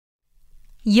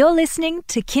You're listening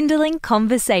to Kindling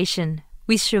Conversation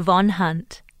with Siobhan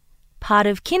Hunt, part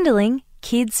of Kindling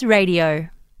Kids Radio.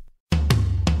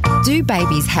 Do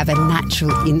babies have a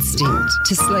natural instinct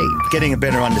to sleep? Getting a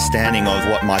better understanding of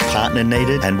what my partner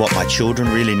needed and what my children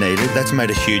really needed, that's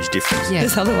made a huge difference.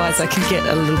 Because otherwise I can get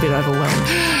a little bit overwhelmed.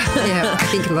 Yeah, I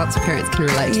think lots of parents can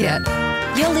relate to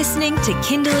that. You're listening to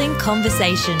Kindling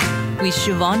Conversation with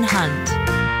Siobhan Hunt.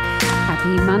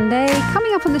 Happy Monday.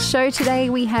 Coming up on the show today,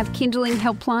 we have Kindling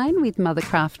Helpline with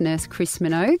Mothercraft nurse Chris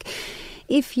Minogue.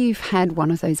 If you've had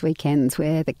one of those weekends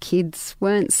where the kids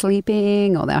weren't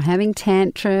sleeping or they were having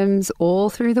tantrums all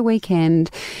through the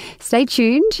weekend, stay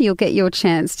tuned. You'll get your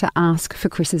chance to ask for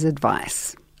Chris's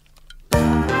advice.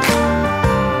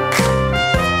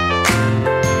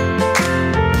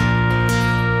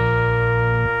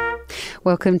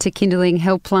 Welcome to Kindling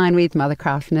Helpline with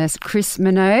Mothercraft nurse Chris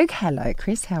Minogue. Hello,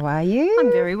 Chris. How are you?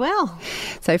 I'm very well.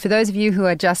 So for those of you who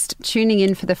are just tuning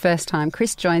in for the first time,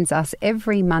 Chris joins us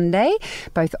every Monday,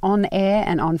 both on air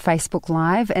and on Facebook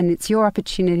Live, and it's your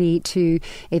opportunity to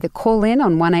either call in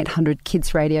on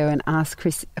 1-800-KIDS Radio and ask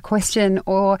Chris a question,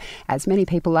 or, as many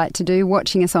people like to do,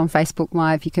 watching us on Facebook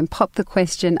Live, you can pop the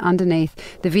question underneath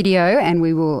the video and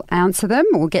we will answer them.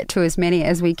 We'll get to as many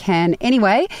as we can.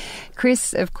 Anyway,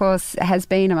 Chris, of course, has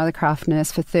been a Mothercraft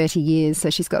nurse for 30 years, so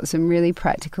she's got some really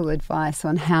practical advice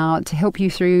on how to help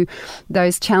you through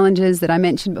those challenges that I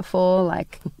mentioned before,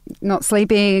 like not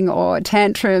sleeping or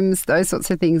tantrums, those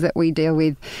sorts of things that we deal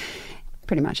with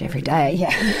pretty much every day.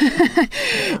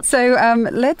 Yeah. So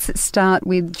let's start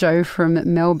with Joe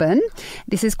from Melbourne.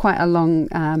 This is quite a long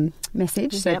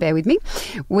message, so bear with me.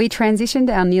 We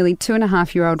transitioned our nearly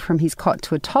 2.5-year-old from his cot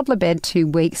to a toddler bed 2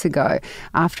 weeks ago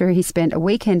after he spent a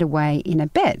weekend away in a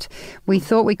bed. We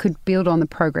thought we could build on the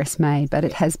progress made, but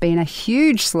it has been a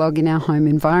huge slog in our home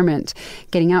environment.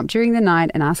 Getting up during the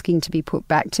night and asking to be put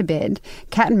back to bed,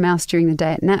 cat and mouse during the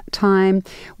day at nap time,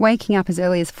 waking up as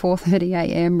early as 4:30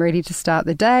 a.m. ready to start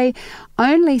the day,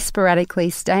 only sporadically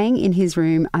staying in his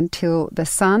room until the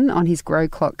sun on his grow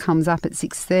clock comes up at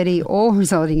 6:30, all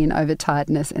resulting in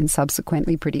overtiredness and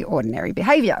subsequently pretty ordinary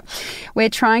behaviour.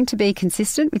 We're trying to be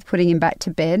consistent with putting him back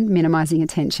to bed, minimising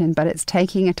attention, but it's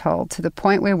taking a toll to the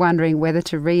point we're wondering whether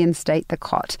to reinstate the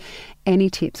cot.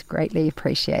 Any tips greatly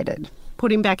appreciated.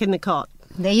 Put him back in the cot.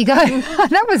 There you go.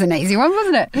 That was an easy one,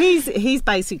 wasn't it? He's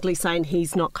basically saying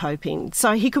he's not coping.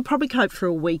 So he could probably cope for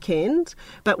a weekend,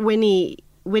 but when he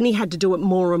had to do it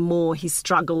more and more, he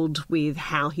struggled with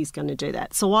how he's going to do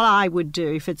that. So what I would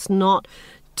do, if it's not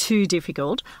too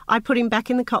difficult, I put him back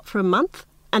in the cot for a month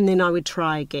and then I would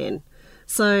try again.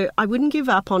 So I wouldn't give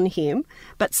up on him,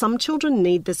 but some children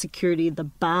need the security of the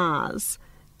bars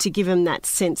to give him that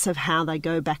sense of how they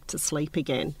go back to sleep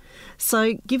again.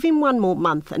 So give him one more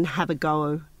month and have a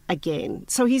go again.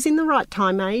 So he's in the right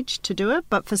time age to do it,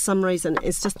 but for some reason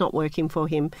it's just not working for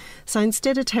him. So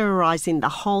instead of terrorising the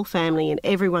whole family and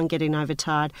everyone getting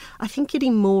overtired, I think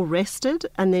getting more rested,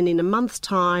 and then in a month's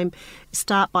time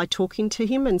start by talking to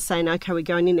him and saying, okay, we're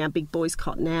going in our big boy's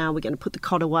cot now, we're going to put the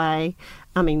cot away,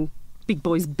 big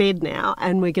boy's bed now,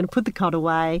 and we're going to put the cot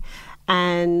away,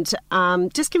 and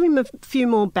just give him a few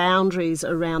more boundaries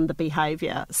around the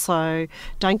behaviour. So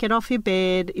don't get off your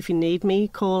bed. If you need me,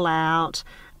 call out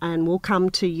and we'll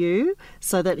come to you,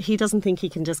 so that he doesn't think he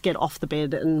can just get off the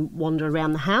bed and wander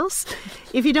around the house.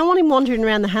 If you don't want him wandering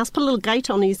around the house, put a little gate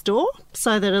on his door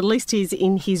so that at least he's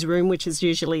in his room, which is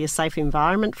usually a safe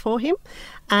environment for him.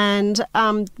 And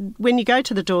when you go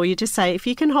to the door, you just say, if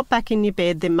you can hop back in your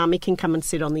bed, then Mummy can come and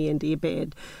sit on the end of your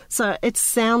bed. So it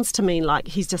sounds to me like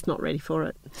he's just not ready for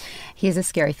it. Here's a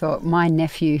scary thought. My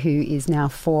nephew, who is now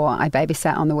 4, I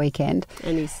babysat on the weekend.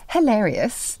 And he's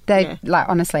hilarious.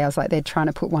 Honestly, I was like, they're trying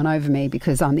to put one over me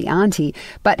because I'm the auntie.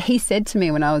 But he said to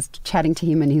me when I was chatting to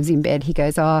him and he was in bed, he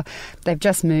goes, they've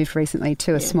just moved recently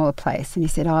to a smaller place. And he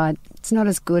said, it's not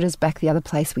as good as back the other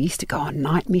place. We used to go on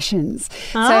night missions.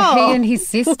 So he and his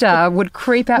sister would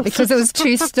creep out because it was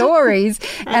 2 stories.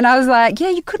 And I was like, yeah,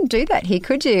 you couldn't do that here,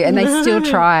 could you? And they still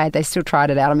tried. They still tried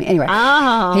it out on me. Anyway,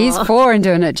 he's 4 and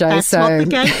doing it, Joe. That's what the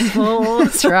game's for.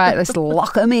 That's right. Let's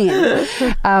lock him in.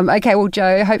 Okay, well,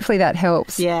 Joe, hopefully that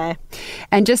helps. Yeah.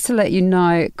 And just to let you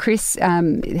know, Chris,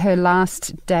 her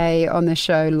last day on the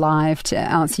show live to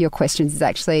answer your questions is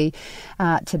actually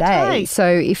today. So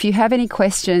if you have any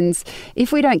questions,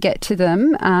 if we don't get to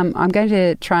them, I'm going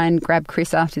to try and grab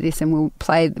Chris after this and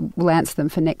we'll answer them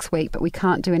for next week, but we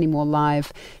can't do any more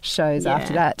live shows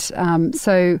after that.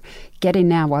 So get in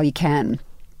now while you can.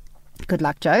 Good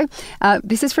luck, Joe.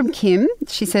 This is from Kim.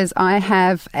 She says, I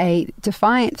have a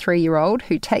defiant 3-year-old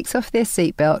who takes off their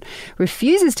seatbelt,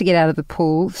 refuses to get out of the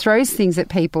pool, throws things at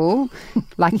people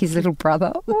like his little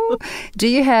brother. Do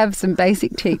you have some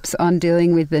basic tips on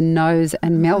dealing with the no's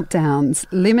and meltdowns?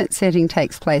 Limit setting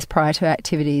takes place prior to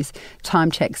activities.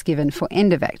 Time checks given for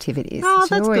end of activities. Oh,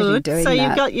 that's good. So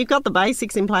you've got the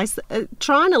basics in place.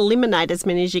 Try and eliminate as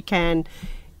many as you can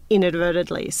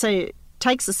inadvertently. So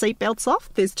takes the seatbelts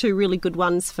off. There's 2 really good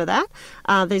ones for that.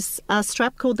 There's a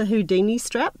strap called the Houdini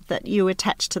strap that you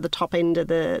attach to the top end of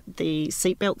the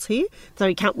seatbelts here, so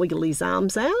he can't wiggle his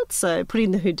arms out. So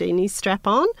putting the Houdini strap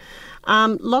on.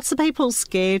 Lots of people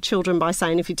scare children by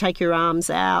saying if you take your arms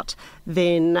out,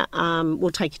 then we'll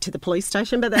take you to the police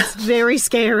station, but that's very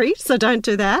scary, so don't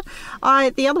do that.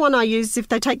 The other one I use, if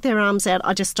they take their arms out,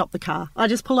 I just stop the car. I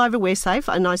just pull over, we're safe,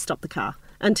 and I stop the car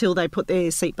until they put their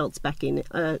seatbelts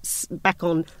back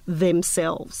on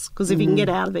themselves. Because if you can get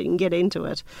out of it, you can get into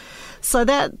it. So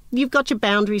that you've got your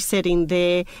boundary setting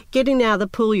there. Getting out of the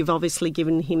pool, you've obviously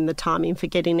given him the timing for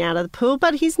getting out of the pool,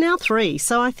 but he's now 3,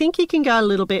 so I think he can go a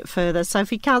little bit further. So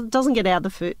if he doesn't get out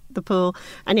of the pool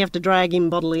and you have to drag him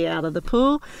bodily out of the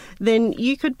pool, then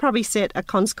you could probably set a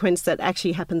consequence that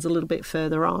actually happens a little bit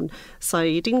further on. So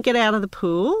you didn't get out of the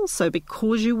pool, so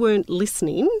because you weren't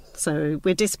listening, so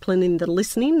we're disciplining the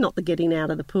listening, not the getting out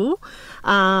of the pool.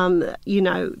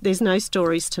 There's no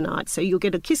stories tonight. So you'll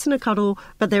get a kiss and a cuddle,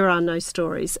 but there are no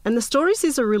stories. And the stories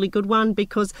is a really good one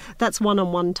because that's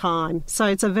one-on-one time. So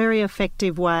it's a very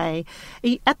effective way.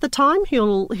 At the time,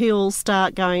 he'll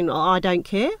start going, oh, I don't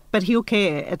care, but he'll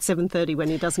care at 7:30 when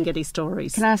he doesn't get his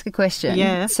stories. Can I ask a question?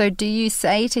 Yeah. So do you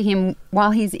say to him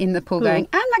while he's in the pool going,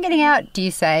 I'm not getting out, do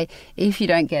you say, if you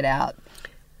don't get out,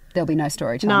 there'll be no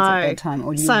story times at bedtime,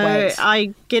 or do you wait? So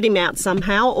I get him out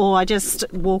somehow, or I just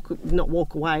not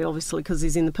walk away, obviously, because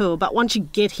he's in the pool. But once you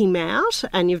get him out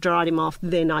and you've dried him off,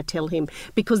 then I tell him,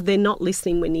 because they're not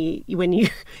listening when you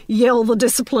yell the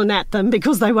discipline at them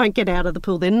because they won't get out of the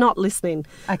pool. They're not listening.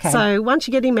 Okay. So once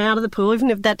you get him out of the pool, even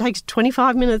if that takes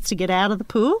 25 minutes to get out of the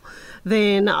pool,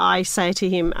 then I say to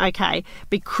him, okay,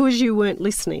 because you weren't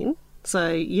listening, so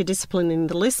you're disciplining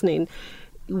the listening,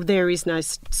 there is no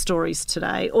stories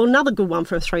today. Or another good one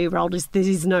for a 3-year-old is there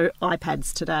is no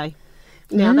iPads today.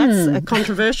 Now, that's a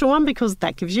controversial one because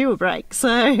that gives you a break.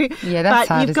 So, yeah, that's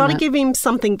hard, you've got to isn't it? give him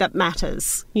something that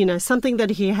matters, something that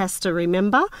he has to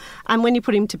remember. And when you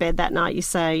put him to bed that night, you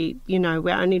say, we're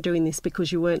only doing this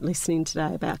because you weren't listening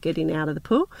today about getting out of the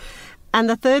pool. And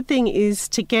the third thing is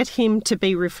to get him to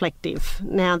be reflective.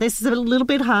 Now, this is a little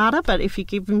bit harder, but if you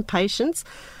give him patience.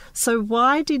 So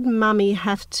why did Mummy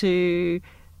have to...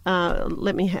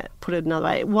 let me put it another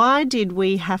way. Why did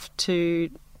we have to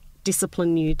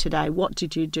discipline you today? What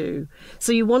did you do?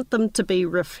 So you want them to be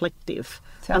reflective.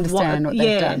 To understand what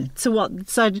they've done.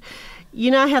 So you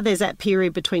know how there's that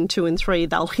period between 2 and 3,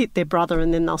 they'll hit their brother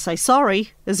and then they'll say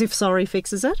sorry, as if sorry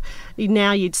fixes it.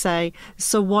 Now you'd say,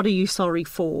 so what are you sorry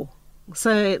for?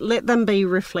 So let them be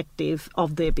reflective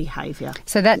of their behaviour.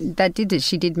 So that did it.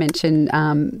 She did mention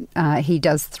he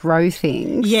does throw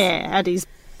things. Yeah, at his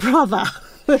brother.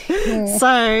 Yeah.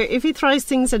 So if he throws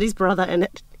things at his brother and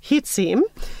it hits him,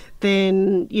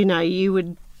 then, you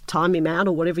would time him out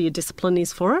or whatever your discipline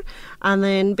is for it. And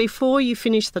then before you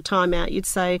finish the time out, you'd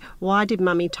say, why did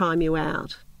Mummy time you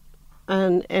out?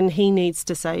 And he needs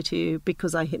to say to you,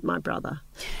 because I hit my brother.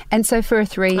 And so for a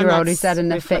 3-year-old, is that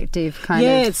an effective kind of...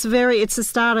 Yeah, it's the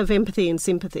start of empathy and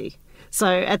sympathy. So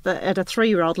at a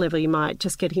 3-year-old level, you might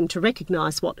just get him to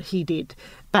recognise what he did.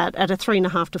 But at a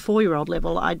 3.5 to 4-year-old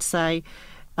level, I'd say,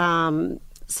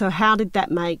 so how did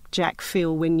that make Jack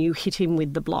feel when you hit him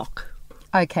with the block?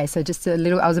 Okay, so just a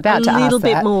little... I was about to ask that. A little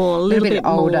bit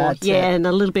older. More. Yeah, and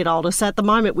a little bit older. So at the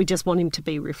moment, we just want him to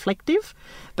be reflective.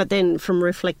 But then from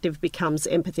reflective becomes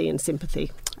empathy and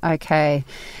sympathy. Okay.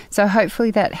 So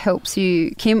hopefully that helps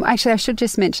you. Kim, actually, I should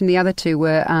just mention the other 2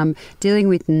 were dealing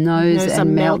with no's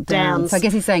and meltdowns. So I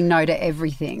guess he's saying no to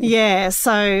everything. Yeah,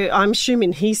 so I'm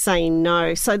assuming he's saying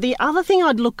no. So the other thing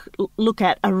I'd look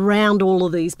at around all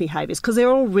of these behaviours, because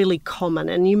they're all really common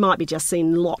and you might be just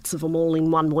seeing lots of them all in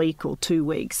 1 week or 2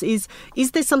 weeks, is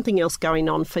there something else going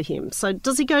on for him? So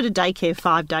does he go to daycare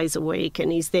 5 days a week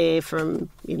and he's there from,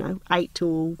 8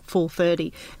 till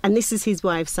 4:30? And this is his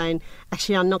way of saying,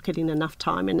 actually, I'm not getting enough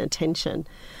time and attention.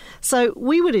 So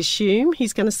we would assume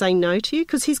he's going to say no to you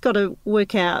because he's got to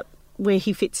work out where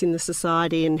he fits in the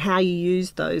society and how you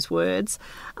use those words.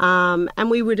 And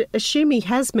we would assume he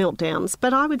has meltdowns,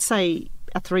 but I would say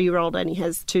a 3-year-old only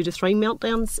has 2 to 3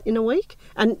 meltdowns in a week,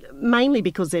 and mainly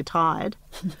because they're tired.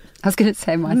 I was going to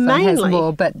say my son has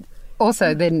more, but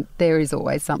also then there is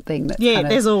always something that's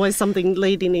there's always something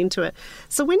leading into it.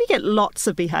 So when you get lots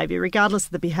of behaviour, regardless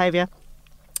of the behaviour,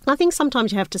 I think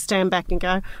sometimes you have to stand back and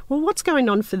go, well, what's going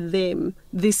on for them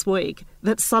this week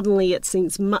that suddenly it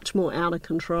seems much more out of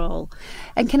control?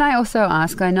 And can I also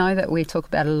ask, I know that we talk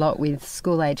about a lot with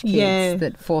school-age kids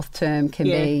that fourth term can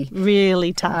be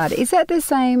really tough. hard. Is that the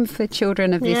same for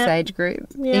children of this age group?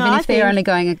 Yeah, even if I they're think only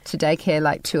going to daycare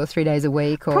like 2 or 3 days a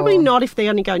week? Or... Probably not if they're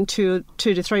only going two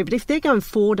to three, but if they're going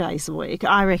 4 days a week,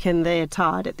 I reckon they're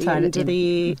tired at the end of the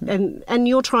year, and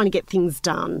you're trying to get things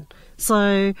done.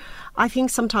 So I think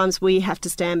sometimes we have to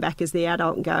stand back as the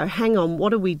adult and go, hang on,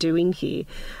 what are we doing here?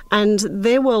 And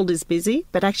their world is busy,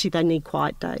 but actually they need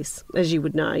quiet days, as you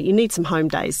would know. You need some home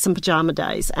days, some pyjama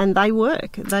days, and they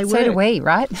work. So do we,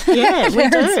 right? Yeah, we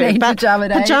do. But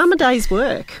pyjama days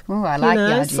work. Oh, I like the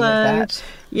idea of that.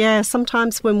 Yeah,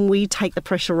 sometimes when we take the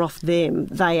pressure off them,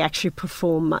 they actually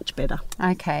perform much better.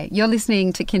 Okay. You're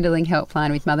listening to Kinderling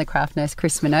Helpline with Mothercraft nurse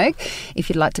Chris Minogue. If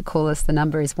you'd like to call us, the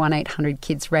number is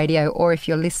 1-800-KIDS-RADIO, or if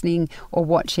you're listening or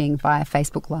watching via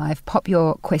Facebook Live, pop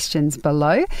your questions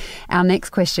below. Our next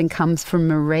question comes from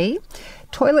Marie.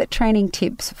 Toilet training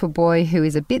tips for boy who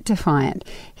is a bit defiant.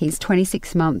 He's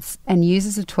 26 months and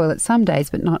uses the toilet some days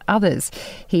but not others.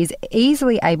 He's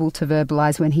easily able to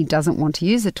verbalise when he doesn't want to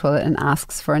use the toilet and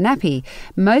asks for a nappy.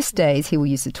 Most days he will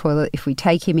use the toilet if we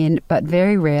take him in, but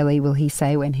very rarely will he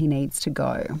say when he needs to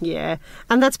go. Yeah,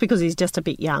 and that's because he's just a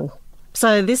bit young.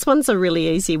 So this one's a really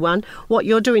easy one. What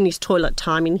you're doing is toilet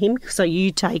timing him. So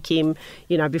you take him,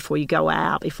 before you go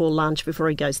out, before lunch, before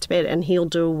he goes to bed, and he'll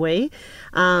do a wee.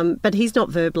 But he's not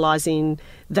verbalising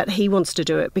that he wants to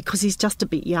do it because he's just a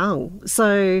bit young.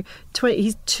 So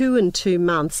he's 2 and 2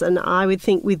 months, and I would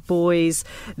think with boys,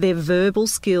 their verbal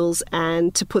skills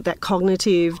and to put that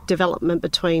cognitive development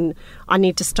between I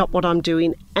need to stop what I'm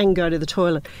doing and go to the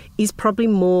toilet is probably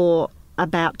more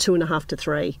about 2.5 to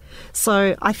 3.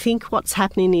 So I think what's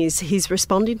happening is he's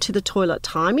responding to the toilet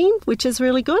timing, which is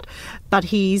really good, but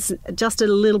he's just a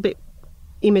little bit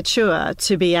immature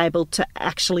to be able to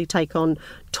actually take on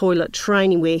toilet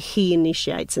training where he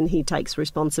initiates and he takes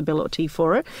responsibility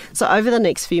for it. So over the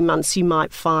next few months you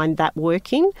might find that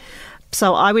working.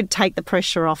 So I would take the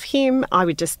pressure off him. I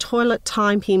would just toilet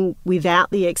time him without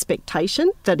the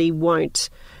expectation that he won't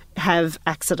have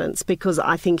accidents, because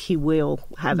I think he will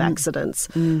have accidents.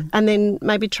 And then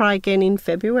maybe try again in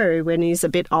February when he's a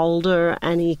bit older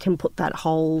and he can put that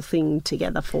whole thing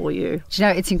together for you. Do you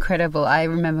know, it's incredible. I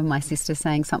remember my sister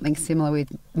saying something similar with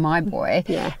my boy.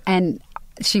 Yeah. And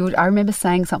I remember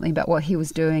saying something about what he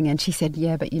was doing, and she said,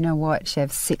 yeah, but you know what,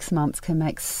 Chev, 6 months can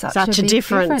make such a big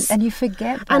difference. And you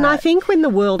forget that. And I think when the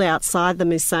world outside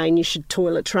them is saying you should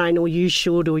toilet train or you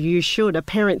should, a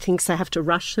parent thinks they have to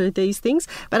rush through these things.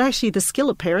 But actually the skill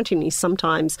of parenting is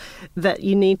sometimes that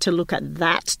you need to look at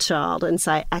that child and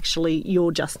say, actually,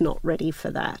 you're just not ready for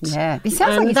that. Yeah. It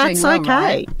sounds and like that's doing well,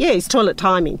 okay. Right? Yeah, it's toilet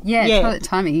timing. Yeah, toilet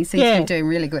timing. He seems to be doing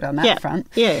really good on that front.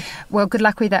 Yeah. Well, good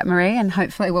luck with that, Marie, and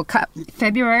hopefully we'll cut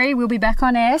February, we'll be back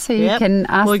on air so you can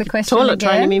ask the question toilet again.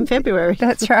 train him in February.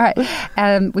 That's right.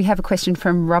 We have a question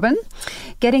from Robin.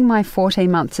 Getting my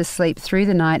 14-month to sleep through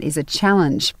the night is a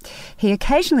challenge. He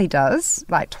occasionally does,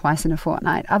 like twice in a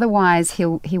fortnight. Otherwise,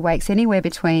 he wakes anywhere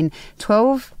between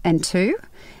 12 and 2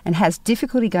 and has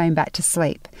difficulty going back to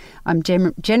sleep. I'm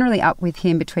generally up with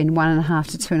him between 1.5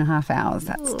 to 2.5 hours.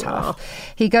 That's tough.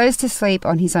 He goes to sleep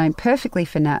on his own perfectly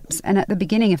for naps and at the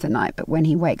beginning of the night, but when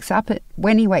he wakes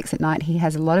at night, he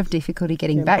has a lot of difficulty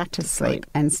getting back to sleep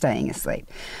and staying asleep.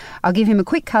 I'll give him a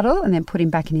quick cuddle and then put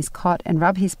him back in his cot and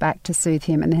rub his back to soothe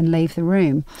him and then leave the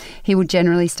room. He will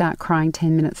generally start crying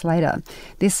 10 minutes later.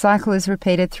 This cycle is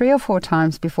repeated 3 or 4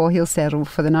 times before he'll settle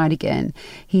for the night again.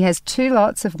 He has 2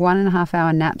 lots of 1.5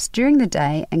 hour naps during the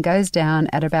day and goes down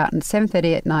at about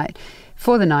 7:30 at night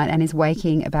for the night and is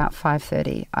waking about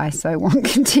 5:30. I so want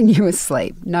continuous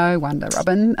sleep. No wonder,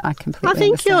 Robin. I completely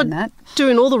understand that. I think you're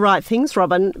doing all the right things,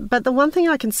 Robin. But the one thing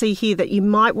I can see here that you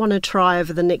might want to try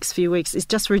over the next few weeks is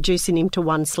just reducing him to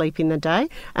 1 sleep in the day,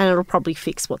 and it'll probably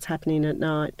fix what's happening at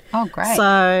night. Oh, great.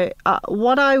 So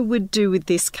what I would do with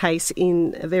this case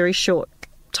in a very short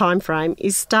time frame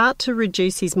is start to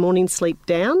reduce his morning sleep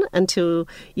down until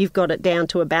you've got it down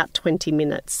to about 20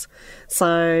 minutes.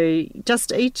 So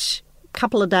just each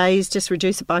couple of days, just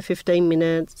reduce it by 15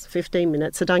 minutes.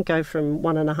 So don't go from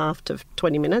 1.5 to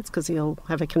 20 minutes because he'll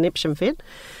have a conniption fit.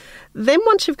 Then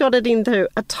once you've got it into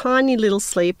a tiny little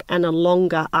sleep and a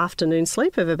longer afternoon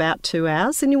sleep of about 2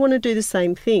 hours, then you want to do the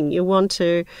same thing. You want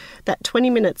to, that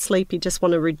 20-minute sleep, you just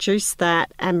want to reduce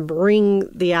that and bring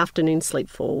the afternoon sleep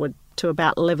forward to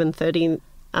about 11:30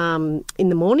 in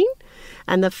the morning.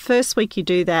 And the first week you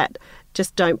do that,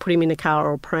 Just don't put him in a car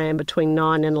or a pram between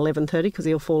 9 and 11:30 because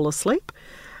he'll fall asleep.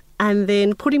 And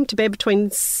then put him to bed between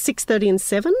 6:30 and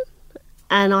 7.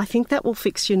 And I think that will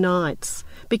fix your nights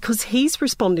because he's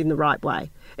responding the right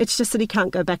way. It's just that he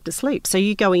can't go back to sleep. So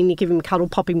you go in, you give him a cuddle,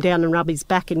 pop him down and rub his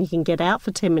back and you can get out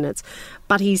for 10 minutes.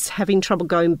 But he's having trouble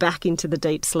going back into the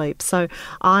deep sleep. So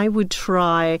I would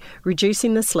try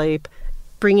reducing the sleep,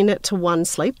 bringing it to one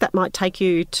sleep. That might take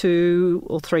you 2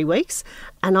 or 3 weeks.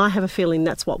 And I have a feeling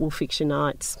that's what will fix your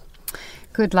nights.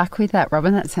 Good luck with that,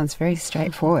 Robin. That sounds very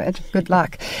straightforward. Good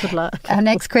luck. Good luck. Our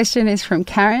next question is from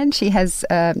Karen. She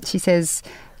says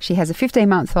she has a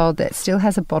 15-month-old that still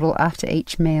has a bottle after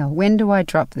each meal. When do I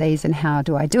drop these and how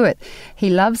do I do it? He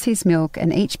loves his milk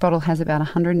and each bottle has about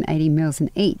 180 mils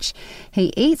in each.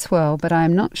 He eats well, but I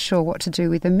am not sure what to do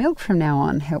with the milk from now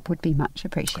on. Help would be much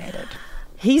appreciated.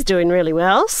 He's doing really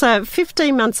well. So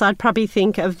 15 months, I'd probably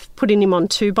think of putting him on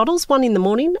 2 bottles, one in the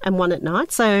morning and one at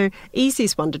night. So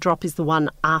easiest one to drop is the one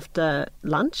after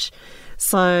lunch.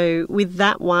 So with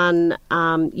that one,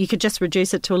 you could just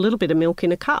reduce it to a little bit of milk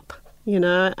in a cup,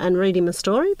 and read him a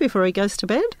story before he goes to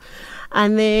bed.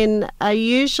 And then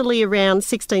usually around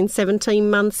 16, 17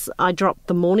 months, I drop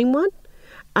the morning one.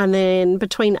 And then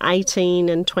between 18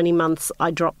 and 20 months,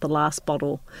 I drop the last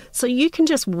bottle. So you can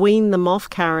just wean them off,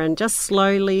 Karen, just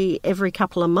slowly every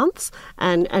couple of months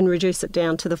and reduce it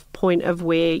down to the point of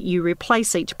where you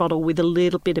replace each bottle with a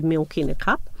little bit of milk in a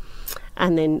cup.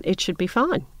 And then it should be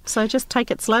fine. So just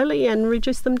take it slowly and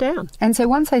reduce them down. And so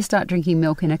once they start drinking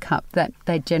milk in a cup, that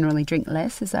they generally drink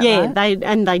less, is that right?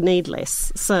 Yeah, they need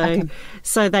less.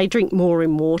 So they drink more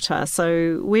in water.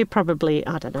 So we're probably,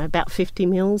 about 50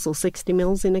 mils or 60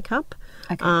 mils in a cup.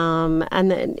 Okay.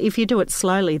 And then if you do it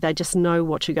slowly, they just know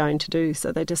what you're going to do.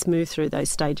 So they just move through those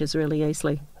stages really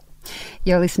easily.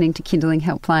 You're listening to Kindling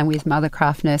Helpline with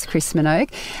Mothercraft nurse Chris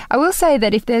Minogue. I will say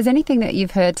that if there's anything that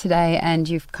you've heard today and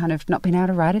you've kind of not been able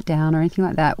to write it down or anything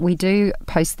like that, we do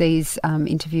post these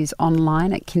interviews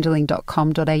online at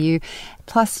kindling.com.au.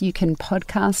 Plus, you can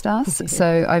podcast us.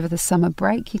 So over the summer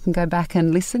break, you can go back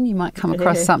and listen. You might come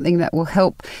across something that will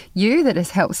help you, that has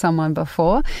helped someone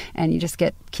before, and you just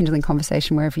get Kindling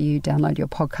Conversation wherever you download your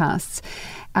podcasts.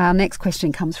 Our next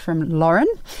question comes from Lauren.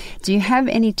 Do you have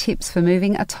any tips for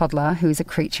moving a toddler who is a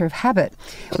creature of habit?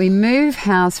 We move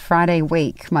house Friday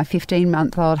week. My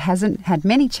 15-month-old hasn't had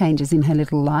many changes in her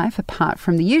little life apart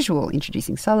from the usual,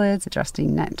 introducing solids,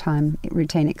 adjusting nap time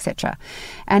routine, etc.,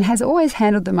 and has always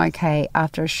handled them okay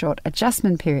after a short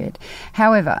adjustment period.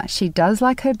 However, she does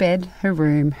like her bed, her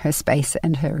room, her space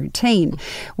and her routine.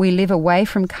 We live away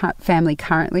from family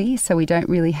currently, so we don't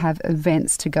really have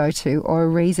events to go to or a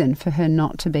reason for her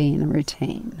not to be in a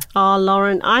routine. Oh,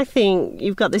 Lauren, I think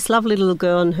you've got this lovely little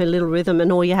girl and her little rhythm,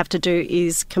 and all you have to do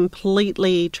is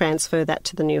completely transfer that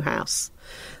to the new house.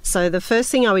 So the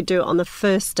first thing I would do on the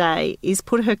first day is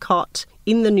put her cot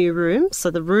in the new room,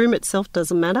 so the room itself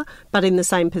doesn't matter, but in the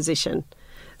same position.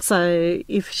 So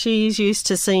if she's used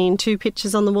to seeing 2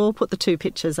 pictures on the wall, put the 2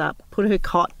 pictures up, put her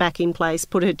cot back in place,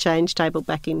 put her change table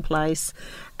back in place,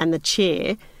 and the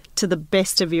chair to the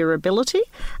best of your ability.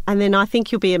 And then I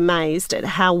think you'll be amazed at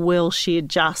how well she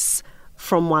adjusts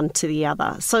from one to the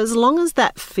other. So as long as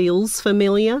that feels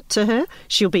familiar to her,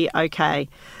 she'll be okay.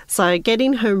 So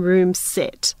getting her room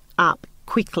set up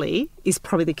quickly is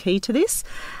probably the key to this.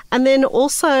 And then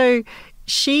also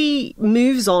she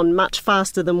moves on much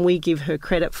faster than we give her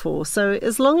credit for. So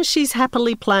as long as she's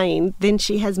happily playing, then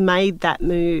she has made that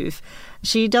move.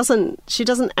 She doesn't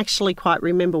actually quite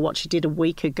remember what she did a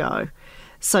week ago.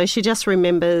 So she just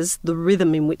remembers the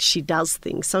rhythm in which she does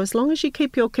things. So as long as you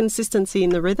keep your consistency in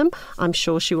the rhythm, I'm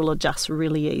sure she will adjust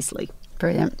really easily.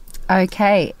 Brilliant.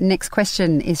 Okay, next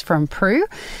question is from Prue.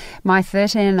 My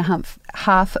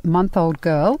 13-and-a-half-month-old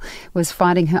girl was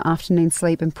fighting her afternoon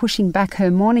sleep and pushing back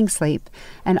her morning sleep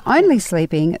and only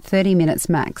sleeping 30 minutes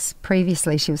max.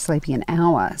 Previously, she was sleeping an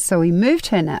hour. So we moved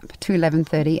her nap to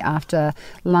 11:30 after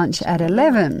lunch at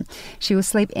 11. She will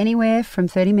sleep anywhere from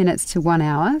 30 minutes to 1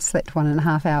 hour, slept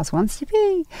 1.5 hours once.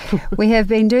 Yippee! We have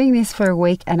been doing this for a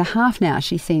week and a half now.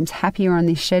 She seems happier on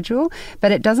this schedule,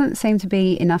 but it doesn't seem to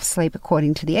be enough sleep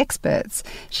according to the experts.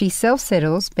 She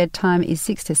self-settles. Bedtime is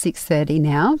 6 to 6:30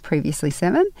 now, previously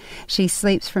 7. She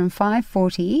sleeps from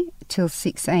 5:40 till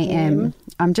 6 a.m.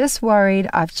 I'm just worried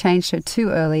I've changed her too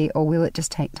early, or will it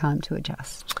just take time to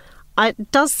adjust?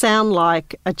 It does sound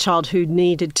like a child who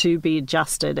needed to be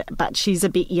adjusted, but she's a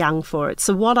bit young for it.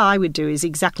 So what I would do is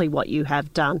exactly what you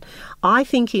have done. I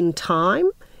think in time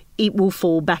it will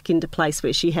fall back into place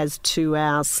where she has 2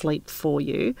 hours sleep for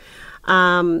you.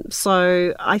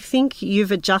 So I think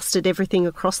you've adjusted everything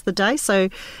across the day. So,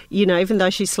 even though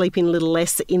she's sleeping a little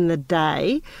less in the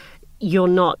day, you're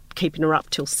not keeping her up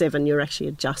till 7, you're actually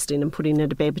adjusting and putting her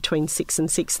to bed between 6 and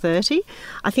 6:30.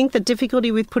 I think the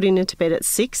difficulty with putting her to bed at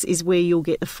 6 is where you'll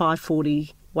get the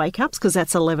 5:40 wake-ups, because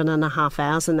that's 11 and a half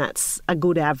hours, and that's a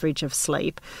good average of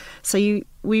sleep. So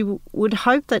we would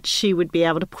hope that she would be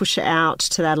able to push out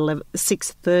to that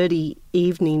 6:30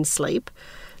 evening sleep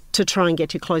to try and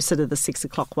get you closer to the 6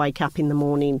 o'clock wake-up in the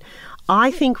morning.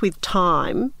 I think with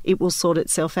time it will sort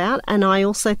itself out, and I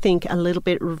also think a little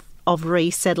bit of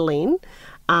resettling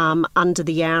under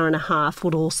the hour and a half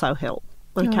would also help.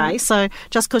 Okay, so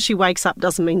just because she wakes up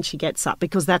doesn't mean she gets up,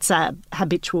 because that's a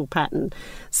habitual pattern.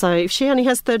 So if she only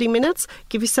has 30 minutes,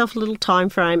 give yourself a little time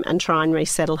frame and try and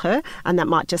resettle her, and that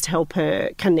might just help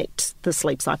her connect the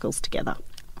sleep cycles together.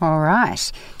 All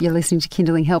right. You're listening to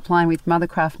Kindling Helpline with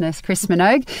Mothercraft nurse Chris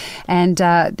Minogue, and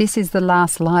this is the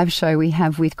last live show we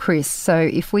have with Chris. So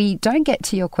if we don't get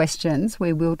to your questions,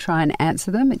 we will try and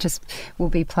answer them. It just will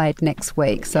be played next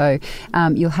week. So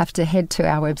you'll have to head to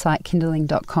our website,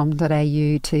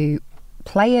 kindling.com.au, to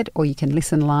play it, or you can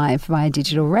listen live via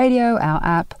digital radio, our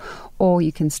app, or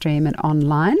you can stream it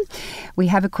online. We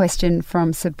have a question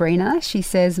from Sabrina. She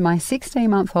says, my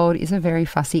 16-month-old is a very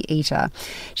fussy eater.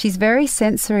 She's very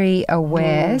sensory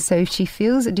aware, so if she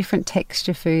feels a different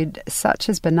texture food, such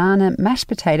as banana, mashed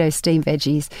potatoes, steamed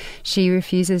veggies, she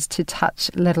refuses to touch,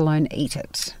 let alone eat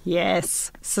it.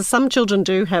 Yes. So some children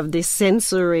do have this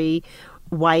sensory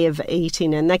way of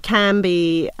eating, and that can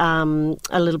be a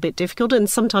little bit difficult, and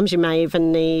sometimes you may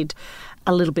even need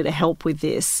a little bit of help with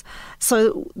this.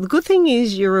 So the good thing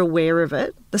is you're aware of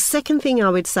it. The second thing I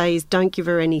would say is don't give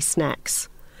her any snacks.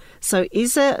 So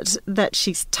is it that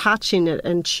she's touching it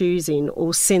and choosing,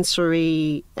 or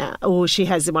sensory, or she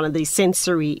has one of these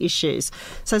sensory issues?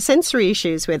 So sensory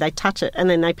issues where they touch it and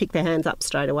then they pick their hands up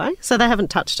straight away. So they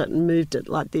haven't touched it and moved it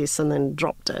like this and then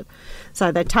dropped it.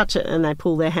 So they touch it and they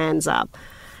pull their hands up.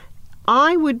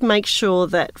 I would make sure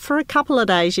that for a couple of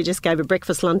days you just gave her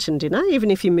breakfast, lunch and dinner,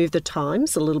 even if you move the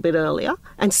times a little bit earlier,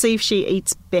 and see if she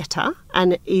eats better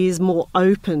and is more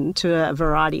open to a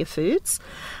variety of foods.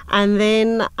 And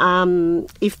then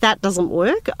if that doesn't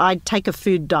work, I'd take a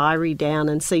food diary down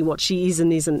and see what she is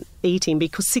and isn't eating,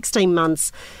 because 16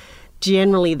 months,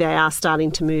 generally they are starting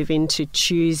to move into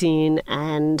choosing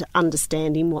and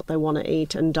understanding what they want to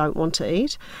eat and don't want to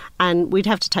eat. And we'd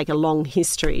have to take a long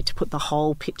history to put the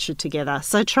whole picture together.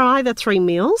 So try the 3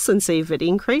 meals and see if it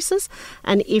increases.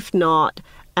 And if not,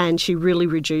 and she really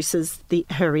reduces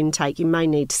her intake, you may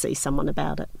need to see someone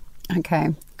about it.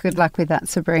 Okay. Good luck with that,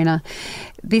 Sabrina.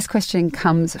 This question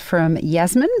comes from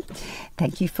Yasmin.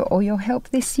 Thank you for all your help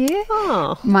this year.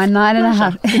 Oh, my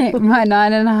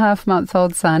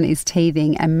 9.5-month-old son is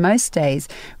teething and most days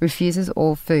refuses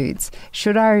all foods.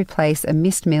 Should I replace a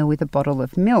missed meal with a bottle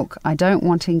of milk? I don't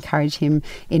want to encourage him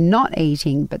in not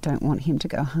eating, but don't want him to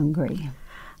go hungry.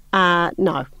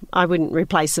 No, I wouldn't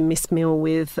replace a missed meal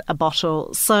with a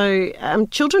bottle. So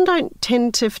children don't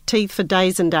tend to teeth for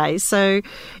days and days. So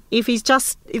if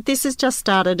this has just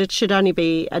started, it should only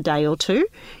be a day or two.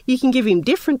 You can give him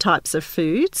different types of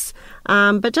foods,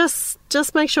 but just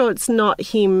make sure it's not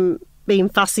him being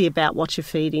fussy about what you're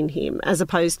feeding him as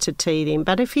opposed to teething.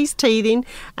 But if he's teething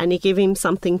and you give him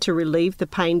something to relieve the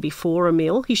pain before a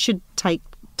meal, he should take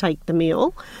the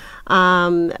meal.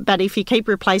 But if you keep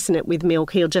replacing it with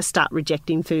milk, he'll just start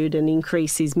rejecting food and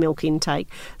increase his milk intake.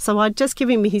 So I'd just give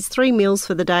him his 3 meals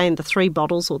for the day and the 3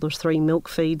 bottles or the 3 milk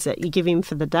feeds that you give him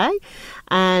for the day,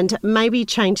 and maybe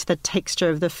change the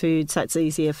texture of the food so it's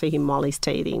easier for him while he's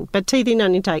teething. But teething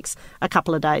only takes a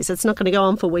couple of days. It's not going to go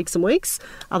on for weeks and weeks.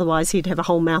 Otherwise, he'd have a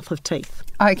whole mouth of teeth.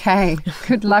 Okay.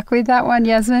 Good luck with that one,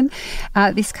 Yasmin.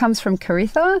 This comes from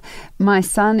Caritha. My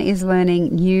son is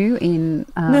learning new in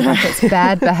like it's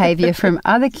bad behaviour from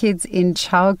other kids in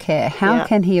childcare. How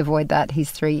can he avoid that?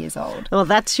 He's 3 years old. Well,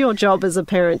 that's your job as a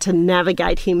parent, to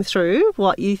navigate him through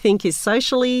what you think is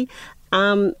socially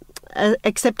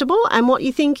acceptable and what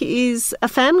you think is a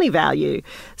family value.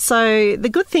 So the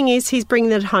good thing is he's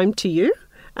bringing it home to you.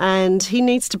 And he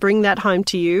needs to bring that home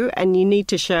to you, and you need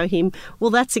to show him, well,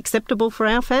 that's acceptable for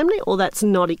our family or that's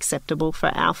not acceptable for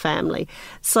our family.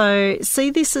 So see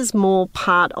this as more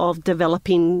part of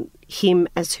developing him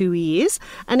as who he is.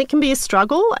 And it can be a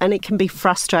struggle and it can be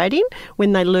frustrating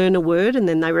when they learn a word and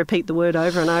then they repeat the word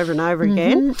over and over and over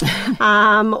again.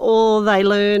 Or they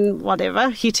learn whatever,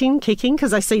 hitting, kicking,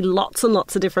 because they see lots and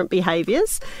lots of different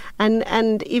behaviours.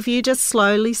 And if you just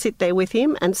slowly sit there with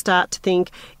him and start to think,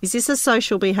 is this a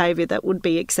social behaviour that would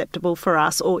be acceptable for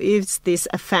us, or is this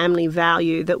a family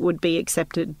value that would be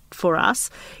accepted for us?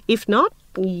 If not,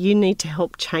 you need to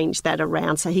help change that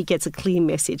around so he gets a clear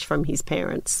message from his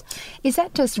parents. Is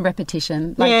that just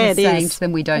repetition? Like Yeah, just it saying is. to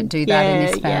them, we don't do that in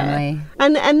this family? Yeah.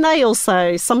 And they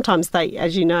also, sometimes they,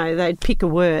 as you know, they'd pick a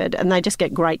word and they just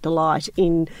get great delight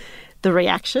in the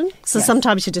reaction. So Yes.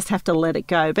 sometimes you just have to let it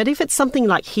go. But if it's something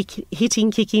like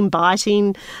hitting, kicking,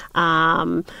 biting,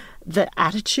 the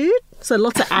attitude, so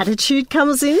lots of attitude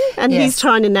comes in and Yes. he's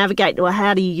trying to navigate, well,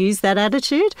 how do you use that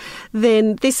attitude?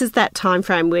 Then this is that time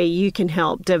frame where you can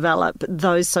help develop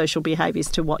those social behaviours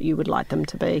to what you would like them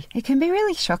to be. It can be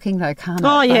really shocking though, can't it?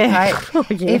 Oh, yeah. Like, Oh,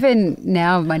 yeah. Even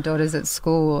now my daughter's at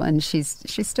school and she's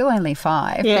still only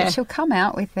 5, Yeah. but she'll come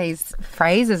out with these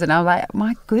phrases and I'm like,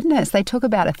 my goodness, they talk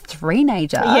about a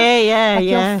three-nager. Yeah.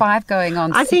 You're 5 going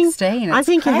on 16. I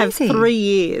think you have crazy. 3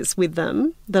 years with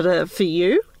them that are for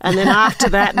you. And then after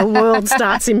that, the world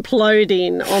starts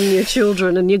imploding on your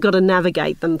children and you've got to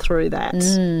navigate them through that.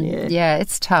 Yeah,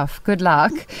 it's tough. Good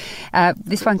luck.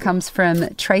 This one comes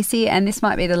from Tracy, and this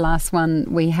might be the last one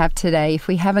we have today. If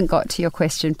we haven't got to your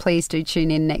question, please do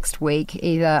tune in next week,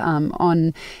 either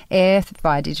on air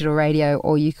via digital radio,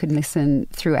 or you can listen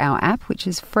through our app, which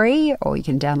is free, or you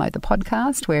can download the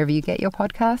podcast wherever you get your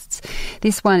podcasts.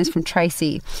 This one is from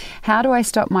Tracy. How do I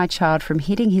stop my child from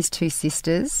hitting his 2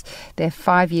 sisters? They're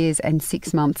 5 years and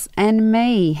 6 months, and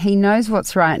me. He knows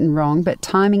what's right and wrong, but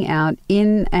timing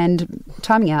in and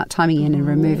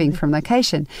removing from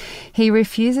location. He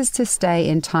refuses to stay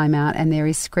in timeout, and there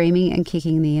is screaming and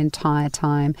kicking the entire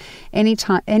time.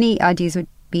 Any ideas would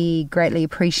be greatly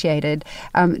appreciated.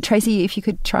 Tracy, if you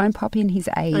could try and pop in his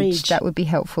age, that would be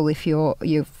helpful if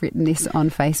you've written this on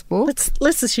Facebook.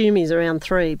 Let's assume he's around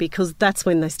 3 because that's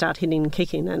when they start hitting and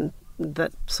kicking, and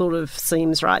that sort of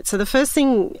seems right. So the first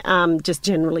thing, just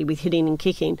generally with hitting and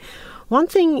kicking, one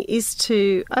thing is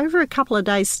to, over a couple of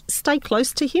days, stay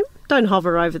close to him. Don't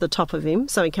hover over the top of him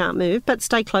so he can't move, but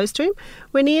stay close to him.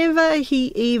 Whenever he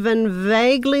even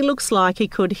vaguely looks like he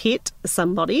could hit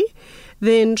somebody,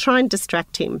 then try and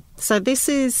distract him. So this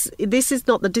is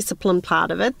not the discipline part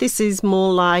of it. This is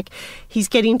more like he's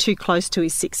getting too close to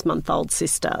his 6-month-old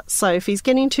sister. So if he's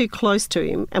getting too close to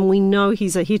him and we know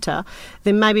he's a hitter,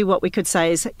 then maybe what we could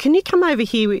say is, can you come over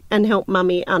here and help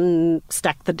Mummy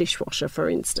unstack the dishwasher, for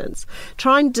instance?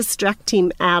 Try and distract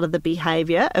him out of the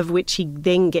behaviour, of which he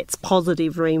then gets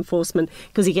positive reinforcement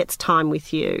because he gets time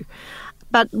with you.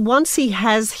 But once he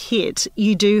has hit,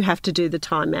 you do have to do the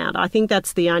timeout. I think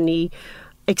that's the only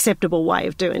acceptable way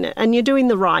of doing it. And you're doing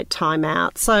the right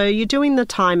timeout. So you're doing the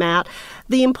timeout.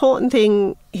 The important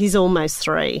thing, he's almost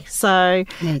 3. So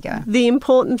there you go. The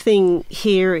important thing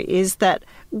here is that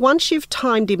once you've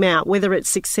timed him out, whether it's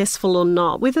successful or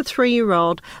not, with a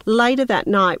 3-year-old, later that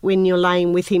night when you're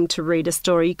laying with him to read a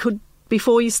story, you could,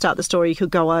 before you start the story, you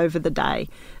could go over the day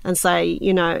and say,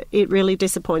 it really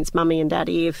disappoints Mummy and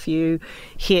Daddy if you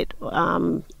hit,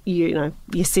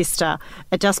 your sister.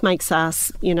 It just makes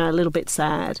us, a little bit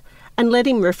sad. And let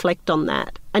him reflect on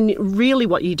that. And really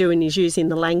what you're doing is using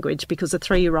the language, because a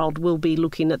 3-year-old will be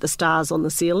looking at the stars on the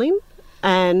ceiling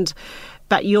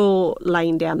but you're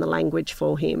laying down the language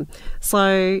for him.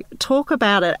 So talk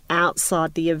about it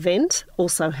outside the event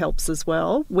also helps as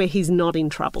well, where he's not in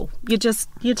trouble. You're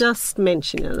just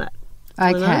mentioning it.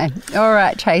 Okay. All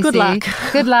right, Tracy. Good luck.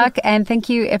 Good luck, and thank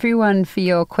you everyone for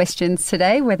your questions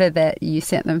today, whether that you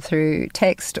sent them through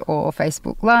text or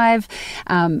Facebook Live.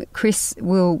 Chris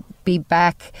will be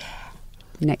back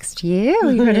next year.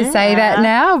 We're going to say that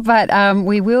now, but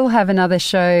we will have another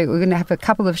show. We're going to have a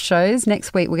couple of shows.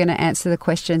 Next week, we're going to answer the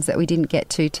questions that we didn't get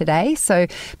to today. So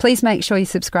please make sure you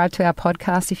subscribe to our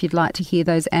podcast if you'd like to hear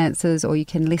those answers, or you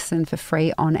can listen for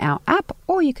free on our app,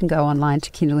 or you can go online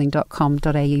to kindling.com.au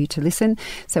to listen.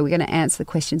 So we're going to answer the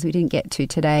questions we didn't get to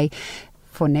today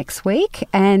for next week.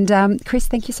 And Chris,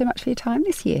 thank you so much for your time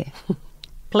this year.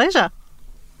 Pleasure.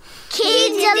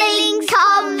 Kindling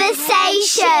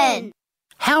Conversation.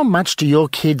 How much do your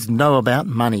kids know about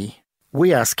money?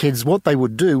 We ask kids what they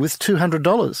would do with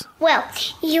 $200. Well,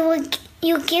 you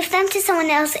give them to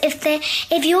someone else.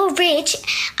 If you're rich,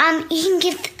 you can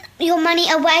give your money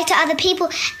away to other people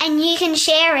and you can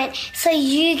share it, so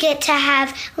you get to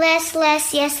have less,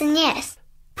 yes and yes.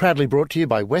 Proudly brought to you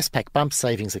by Westpac Bump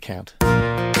Savings Account.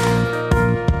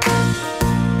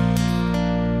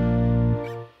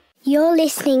 You're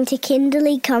listening to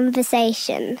Kindling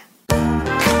Conversation.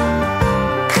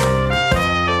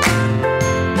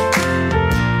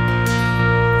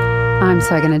 I'm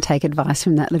so going to take advice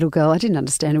from that little girl. I didn't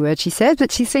understand a word she said,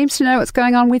 but she seems to know what's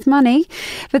going on with money.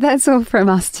 But that's all from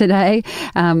us today.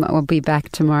 We'll be back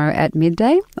tomorrow at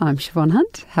midday. I'm Siobhan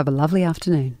Hunt. Have a lovely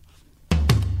afternoon.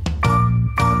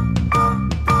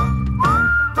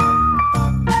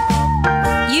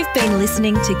 You've You've been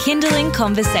listening to Kindling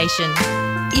Conversation.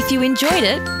 If you enjoyed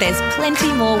it, there's plenty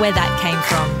more where that came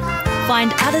from.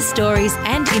 Find other stories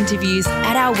and interviews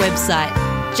at our website.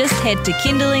 Just head to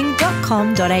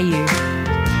kindling.com.au.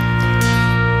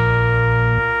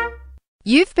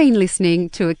 You've been listening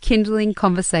to a Kindling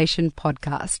Conversation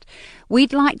podcast.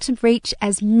 We'd like to reach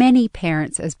as many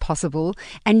parents as possible,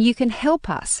 and you can help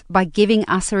us by giving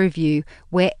us a review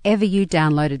wherever you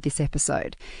downloaded this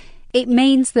episode. It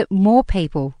means that more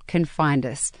people can find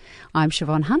us. I'm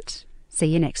Siobhan Hunt. See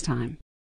you next time.